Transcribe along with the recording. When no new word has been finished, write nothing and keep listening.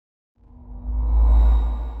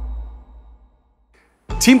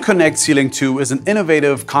TeamConnect Ceiling 2 is an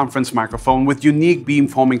innovative conference microphone with unique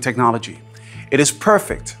beamforming technology. It is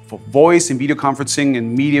perfect for voice and video conferencing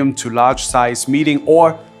in medium to large size meeting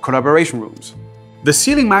or collaboration rooms. The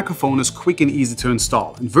Ceiling microphone is quick and easy to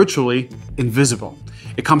install and virtually invisible.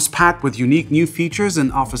 It comes packed with unique new features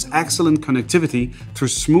and offers excellent connectivity through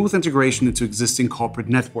smooth integration into existing corporate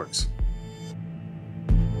networks.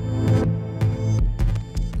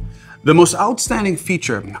 The most outstanding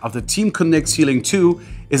feature of the TeamConnect Ceiling 2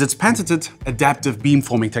 is its patented adaptive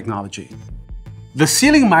beamforming technology. The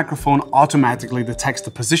Ceiling microphone automatically detects the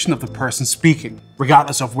position of the person speaking,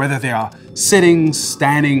 regardless of whether they are sitting,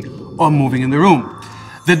 standing, or moving in the room.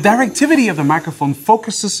 The directivity of the microphone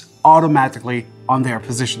focuses automatically on their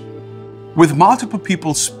position. With multiple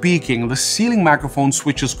people speaking, the Ceiling microphone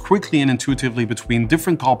switches quickly and intuitively between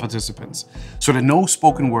different call participants, so that no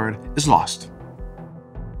spoken word is lost.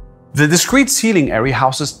 The discrete ceiling area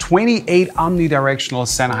houses 28 omnidirectional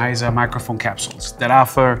Sennheiser microphone capsules that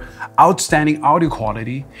offer outstanding audio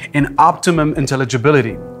quality and optimum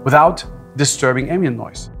intelligibility without disturbing ambient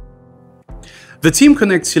noise. The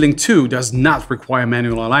TeamConnect Ceiling 2 does not require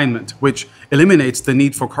manual alignment, which eliminates the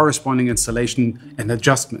need for corresponding installation and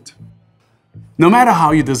adjustment. No matter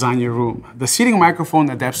how you design your room, the Ceiling microphone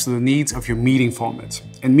adapts to the needs of your meeting format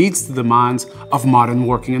and meets the demands of modern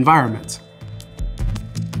working environments.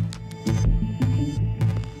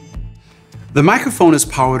 The microphone is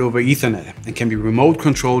powered over Ethernet and can be remote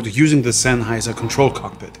controlled using the Sennheiser control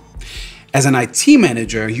cockpit. As an IT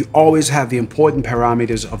manager, you always have the important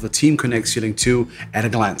parameters of the TeamConnect Ceiling 2 at a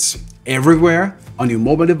glance, everywhere on your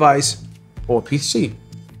mobile device or PC.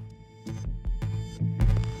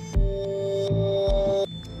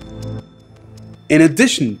 In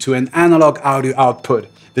addition to an analog audio output,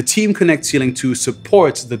 the TeamConnect Ceiling 2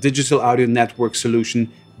 supports the digital audio network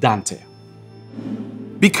solution Dante.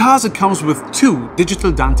 Because it comes with two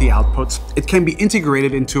digital Dante outputs, it can be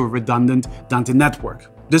integrated into a redundant Dante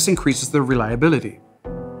network. This increases the reliability.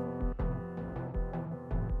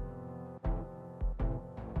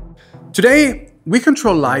 Today, we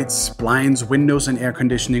control lights, blinds, windows, and air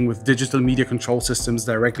conditioning with digital media control systems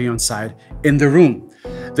directly on site in the room.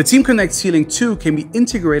 The TeamConnect Ceiling 2 can be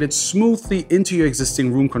integrated smoothly into your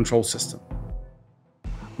existing room control system.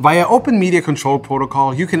 Via Open Media Control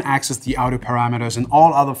Protocol, you can access the audio parameters and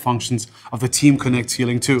all other functions of the TeamConnect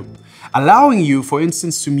Ceiling 2, allowing you, for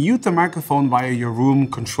instance, to mute the microphone via your room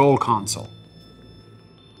control console.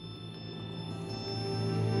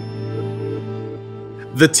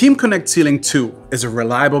 The TeamConnect Ceiling 2 is a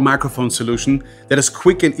reliable microphone solution that is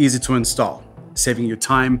quick and easy to install, saving you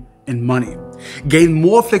time and money. Gain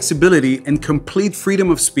more flexibility and complete freedom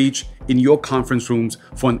of speech in your conference rooms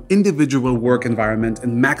for an individual work environment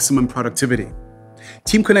and maximum productivity.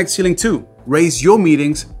 TeamConnect Ceiling 2, raise your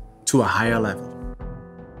meetings to a higher level.